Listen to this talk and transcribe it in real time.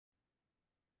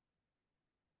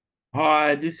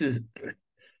Hi, this is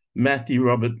Matthew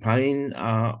Robert Payne.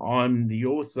 I'm the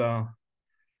author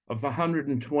of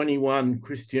 121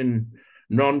 Christian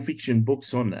non-fiction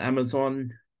books on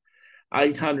Amazon,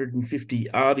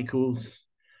 850 articles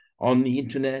on the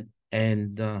internet,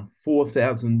 and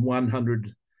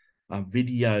 4,100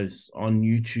 videos on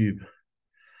YouTube.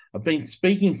 I've been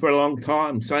speaking for a long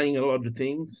time, saying a lot of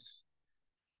things.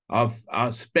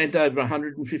 I've spent over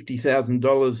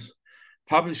 $150,000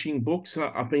 publishing books.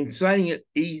 I've been saying it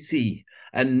easy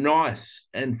and nice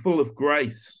and full of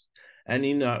grace and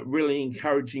in a really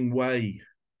encouraging way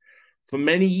for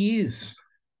many years.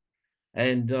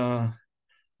 And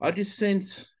I just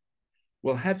sense,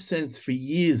 well, have sensed for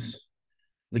years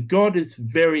that God is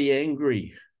very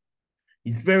angry.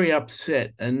 He's very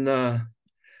upset. And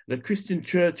the Christian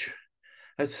church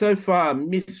has so far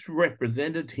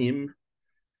misrepresented him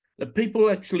that people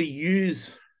actually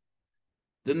use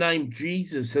the name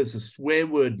Jesus as a swear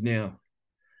word now.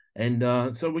 And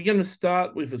so we're going to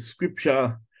start with a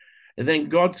scripture and then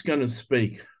God's going to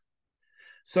speak.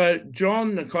 So,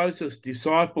 John, the closest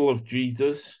disciple of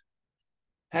Jesus,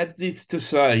 had this to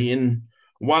say in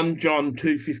 1 John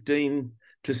 2:15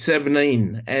 to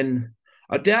 17. And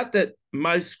I doubt that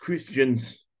most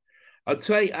Christians, I'd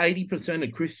say 80%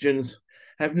 of Christians,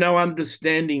 have no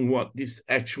understanding what this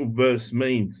actual verse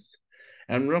means.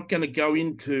 And I'm not going to go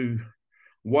into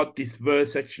what this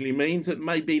verse actually means. It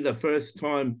may be the first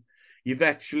time you've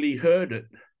actually heard it.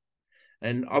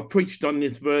 And I've preached on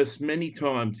this verse many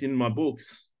times in my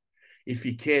books, if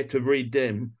you care to read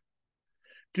them.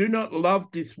 Do not love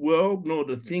this world nor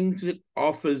the things it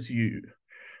offers you.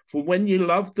 For when you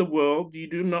love the world, you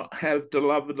do not have the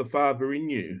love of the Father in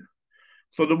you.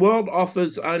 For the world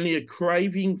offers only a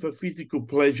craving for physical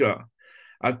pleasure,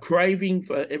 a craving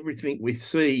for everything we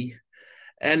see,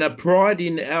 and a pride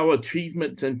in our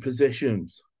achievements and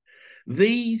possessions.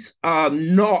 These are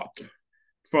not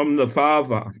from the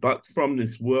Father, but from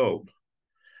this world.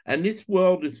 And this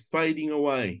world is fading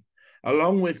away,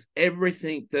 along with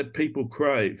everything that people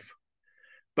crave.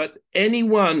 But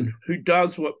anyone who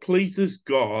does what pleases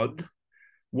God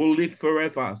will live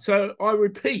forever. So I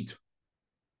repeat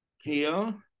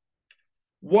here,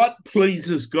 what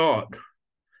pleases God?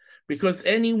 Because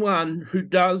anyone who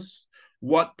does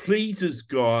what pleases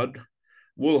God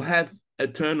will have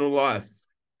eternal life.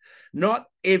 Not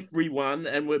everyone,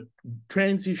 and we're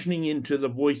transitioning into the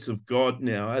voice of God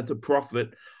now. As a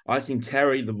prophet, I can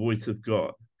carry the voice of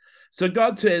God. So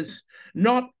God says,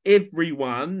 not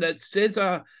everyone that says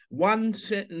a one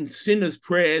sentence sinner's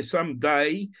prayer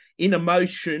someday in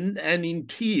emotion and in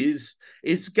tears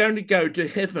is going to go to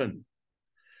heaven.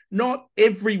 Not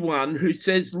everyone who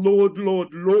says, Lord, Lord,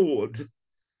 Lord,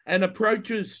 and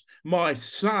approaches my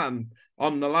son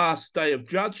on the last day of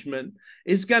judgment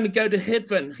is going to go to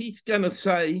heaven. He's going to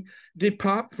say,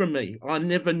 depart from me. I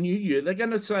never knew you. They're going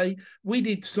to say, we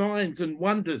did signs and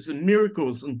wonders and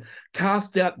miracles and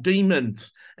cast out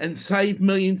demons and saved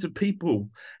millions of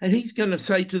people. And he's going to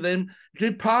say to them,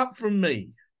 depart from me,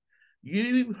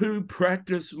 you who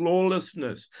practice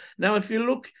lawlessness. Now, if you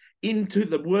look into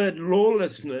the word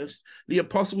lawlessness, the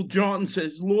Apostle John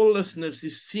says lawlessness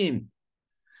is sin.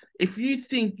 If you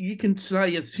think you can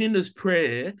say a sinner's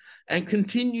prayer and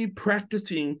continue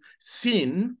practicing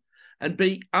sin and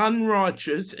be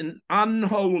unrighteous and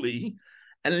unholy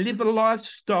and live a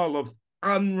lifestyle of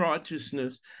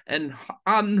unrighteousness and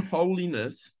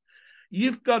unholiness,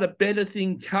 you've got a better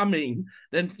thing coming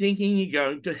than thinking you're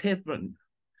going to heaven.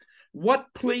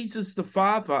 What pleases the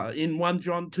Father in 1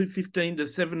 John 2:15 to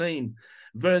 17,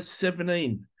 verse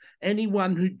 17?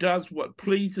 Anyone who does what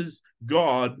pleases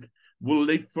God will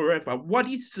live forever. What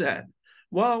is that?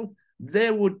 Well,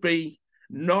 there would be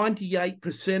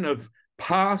 98% of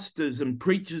pastors and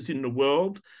preachers in the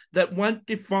world that won't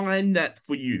define that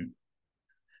for you.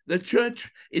 The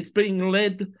church is being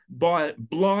led by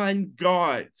blind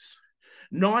guides.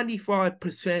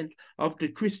 95% of the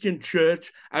Christian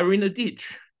church are in a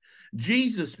ditch.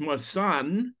 Jesus, my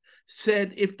son,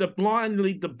 said, if the blind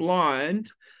lead the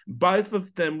blind, both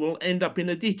of them will end up in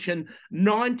a ditch. And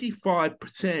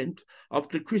 95% of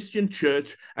the Christian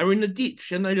church are in a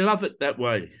ditch, and they love it that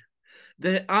way.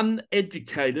 They're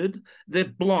uneducated, they're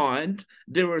blind,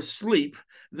 they're asleep,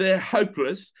 they're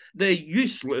hopeless, they're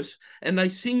useless, and they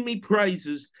sing me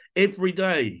praises every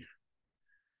day.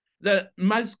 The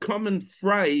most common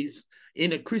phrase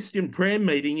in a Christian prayer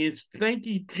meeting is, thank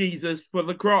you, Jesus, for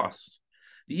the cross.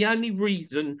 The only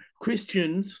reason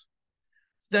Christians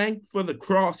thank for the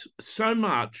cross so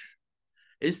much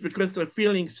is because they're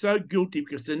feeling so guilty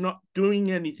because they're not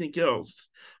doing anything else.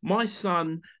 My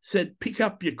son said, pick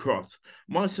up your cross.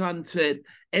 My son said,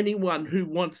 anyone who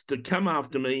wants to come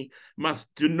after me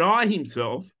must deny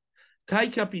himself,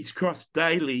 take up his cross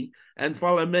daily, and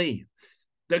follow me.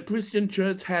 The Christian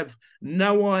church have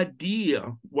no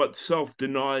idea what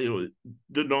self-denial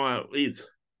is.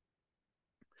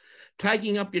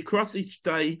 Taking up your cross each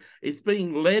day is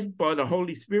being led by the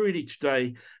Holy Spirit each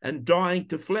day and dying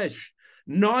to flesh.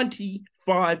 95%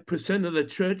 of the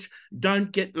church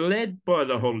don't get led by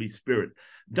the Holy Spirit,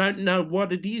 don't know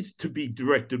what it is to be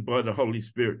directed by the Holy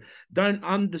Spirit, don't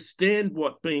understand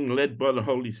what being led by the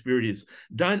Holy Spirit is,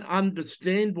 don't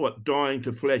understand what dying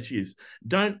to flesh is,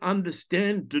 don't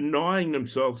understand denying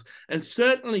themselves, and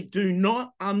certainly do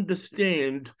not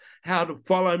understand how to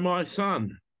follow my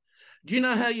son. Do you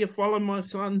know how you follow my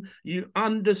son? You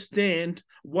understand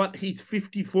what his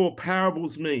 54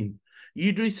 parables mean.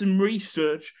 You do some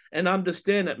research and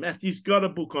understand it. Matthew's got a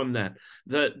book on that.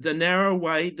 The narrow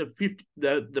way,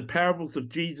 the parables of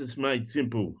Jesus made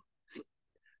simple.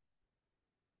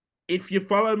 If you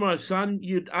follow my son,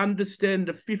 you'd understand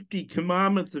the 50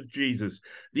 commandments of Jesus.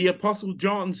 The Apostle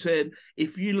John said,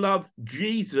 if you love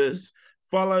Jesus,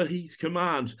 follow his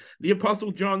commands. The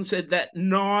Apostle John said that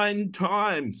 9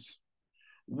 times.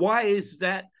 Why is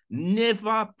that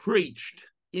never preached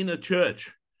in a church?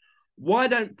 Why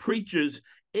don't preachers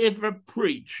ever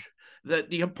preach that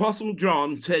the Apostle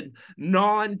John said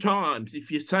 9 times,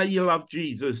 if you say you love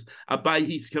Jesus, obey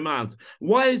his commands?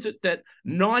 Why is it that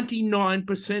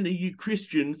 99% of you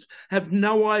Christians have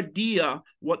no idea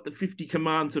what the 50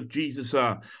 commands of Jesus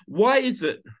are? Why is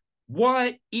it?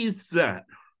 Why is that?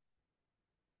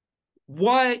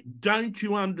 Why don't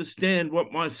you understand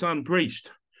what my son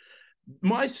preached?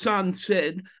 My son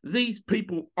said, these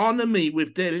people honor me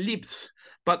with their lips,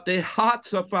 but their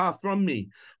hearts are far from me.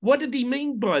 What did he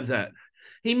mean by that?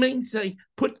 He means they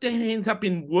put their hands up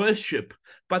in worship,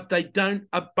 but they don't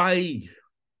obey.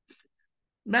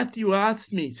 Matthew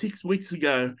asked me 6 weeks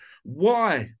ago,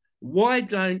 why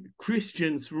don't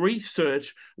Christians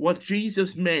research what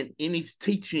Jesus meant in his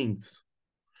teachings?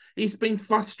 He's been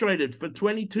frustrated for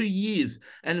 22 years,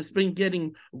 and it's been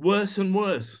getting worse and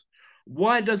worse.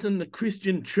 Why doesn't the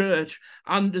Christian church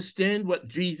understand what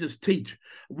Jesus teach?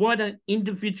 Why don't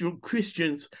individual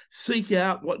Christians seek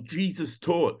out what Jesus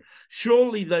taught?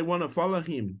 Surely they want to follow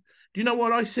him. Do you know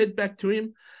what I said back to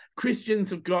him? Christians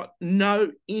have got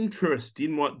no interest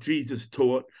in what Jesus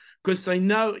taught because they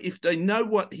know if they know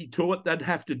what he taught, they'd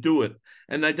have to do it,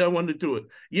 and they don't want to do it.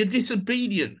 You're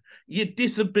disobedient. You're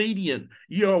disobedient.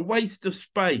 You're a waste of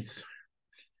space.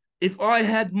 If I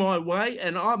had my way,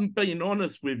 and I'm being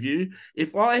honest with you,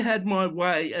 if I had my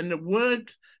way and there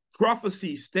weren't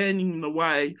prophecies standing in the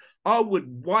way, I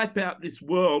would wipe out this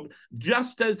world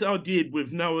just as I did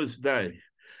with Noah's day.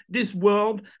 This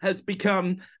world has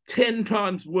become 10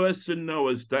 times worse than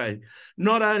Noah's day.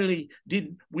 Not only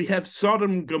did we have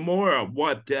Sodom and Gomorrah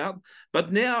wiped out,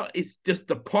 but now it's just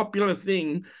a popular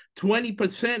thing.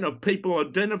 20% of people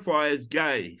identify as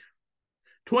gay.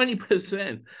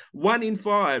 20%, 1 in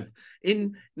 5.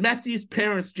 In Matthew's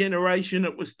parents' generation,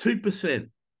 it was 2%.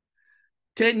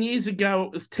 10 years ago,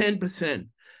 it was 10%.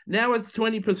 Now it's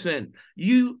 20%.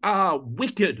 You are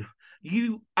wicked.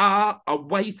 You are a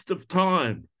waste of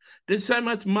time. There's so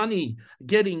much money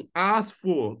getting asked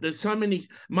for. There's so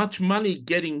much money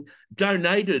getting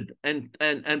donated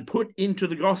and put into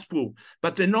the gospel,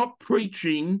 but they're not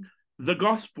preaching the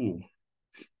gospel.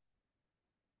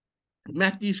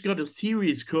 Matthew's got a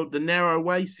series called the Narrow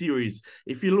Way series.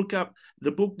 If you look up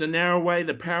the book, The Narrow Way,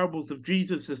 The Parables of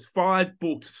Jesus, there's 5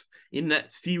 books in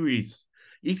that series.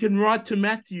 You can write to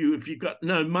Matthew if you've got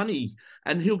no money,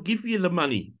 and he'll give you the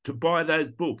money to buy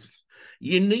those books.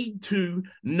 You need to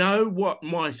know what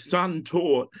my son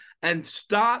taught and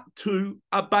start to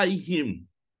obey him.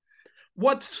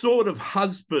 What sort of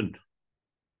husband,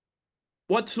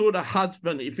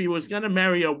 if he was going to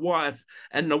marry a wife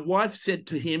and the wife said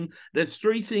to him, there's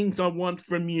 3 things I want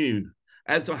from you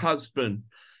as a husband.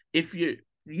 If you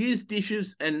use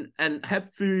dishes and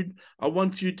have food, I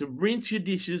want you to rinse your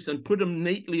dishes and put them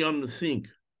neatly on the sink.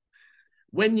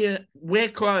 When you wear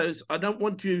clothes, I don't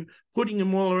want you putting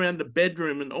them all around the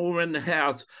bedroom and all around the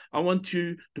house. I want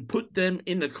you to put them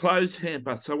in a clothes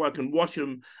hamper so I can wash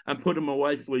them and put them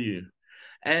away for you.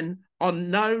 And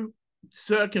on no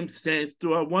circumstance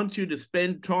do I want you to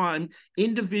spend time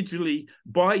individually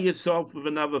by yourself with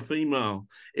another female.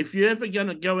 If you're ever going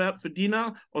to go out for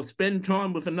dinner or spend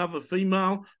time with another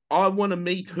female, I want to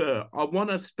meet her. I want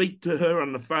to speak to her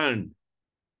on the phone.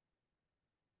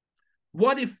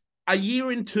 What if a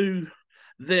year into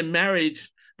their marriage,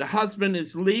 The husband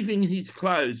is leaving his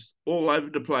clothes all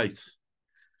over the place.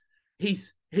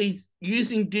 He's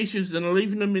using dishes and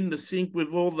leaving them in the sink with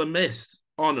all the mess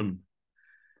on them.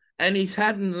 And he's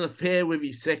having an affair with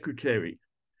his secretary.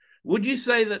 Would you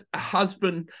say that a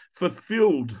husband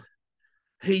fulfilled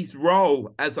his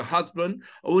role as a husband,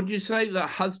 or would you say that a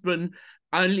husband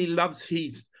only loves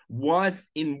his wife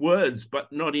in words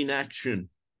but not in action?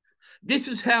 This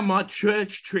is how my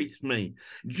church treats me.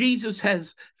 Jesus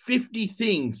has 50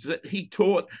 things that he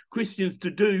taught Christians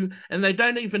to do, and they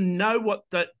don't even know what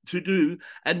to do.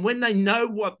 And when they know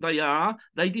what they are,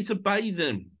 they disobey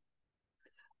them.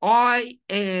 I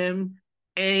am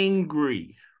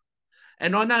angry.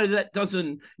 And I know that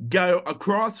doesn't go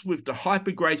across with the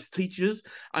hyper grace teachers.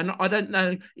 And I don't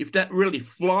know if that really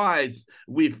flies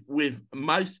with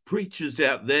most preachers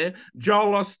out there.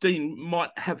 Joel Osteen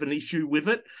might have an issue with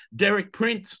it. Derek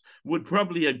Prince would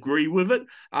probably agree with it.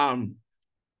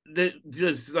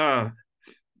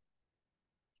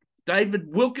 David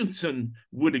Wilkinson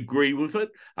would agree with it.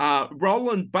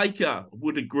 Roland Baker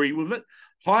would agree with it.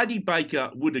 Heidi Baker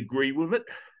would agree with it.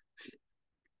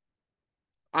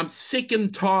 I'm sick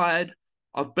and tired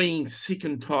of being sick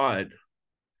and tired.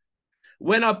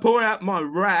 When I pour out my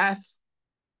wrath,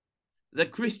 the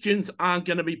Christians aren't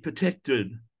going to be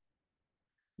protected.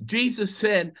 Jesus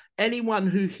said, anyone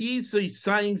who hears these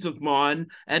sayings of mine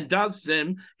and does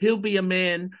them, he'll be a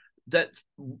man that's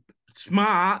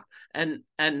smart and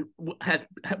has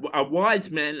a wise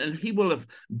man, and he will have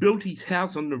built his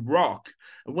house on the rock.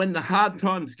 And when the hard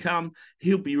times come,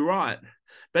 he'll be right.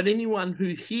 But anyone who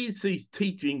hears these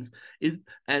teachings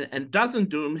and doesn't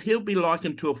do them, he'll be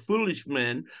likened to a foolish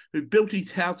man who built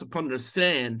his house upon the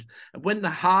sand. And when the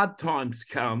hard times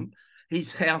come,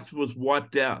 his house was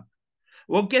wiped out.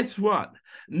 Well, guess what?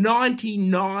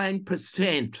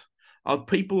 99% of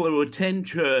people who attend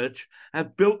church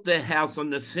have built their house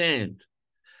on the sand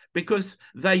because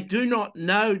they do not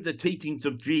know the teachings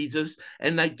of Jesus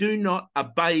and they do not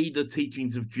obey the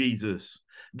teachings of Jesus.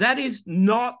 That is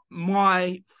not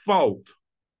my fault.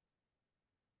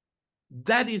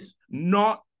 That is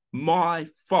not my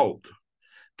fault.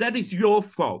 That is your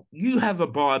fault. You have a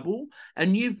Bible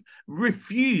and you've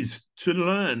refused to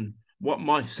learn what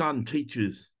my son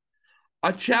teaches.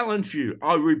 I challenge you.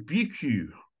 I rebuke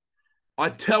you. I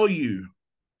tell you,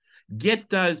 get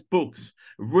those books.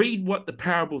 Read what the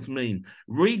parables mean.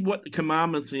 Read what the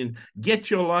commandments mean.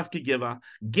 Get your life together.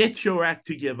 Get your act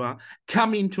together.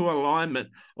 Come into alignment.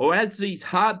 Or as these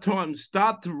hard times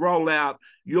start to roll out,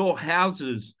 your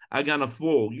houses are going to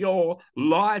fall. Your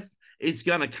life is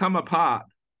going to come apart.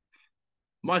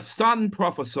 My son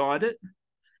prophesied it.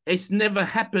 It's never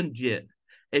happened yet.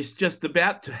 It's just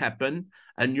about to happen,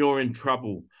 and you're in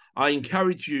trouble. I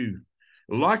encourage you,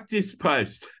 like this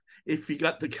post, if you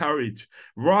got the courage,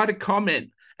 write a comment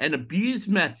and abuse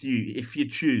Matthew if you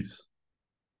choose.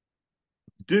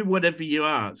 Do whatever you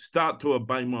are. Start to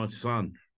obey my son.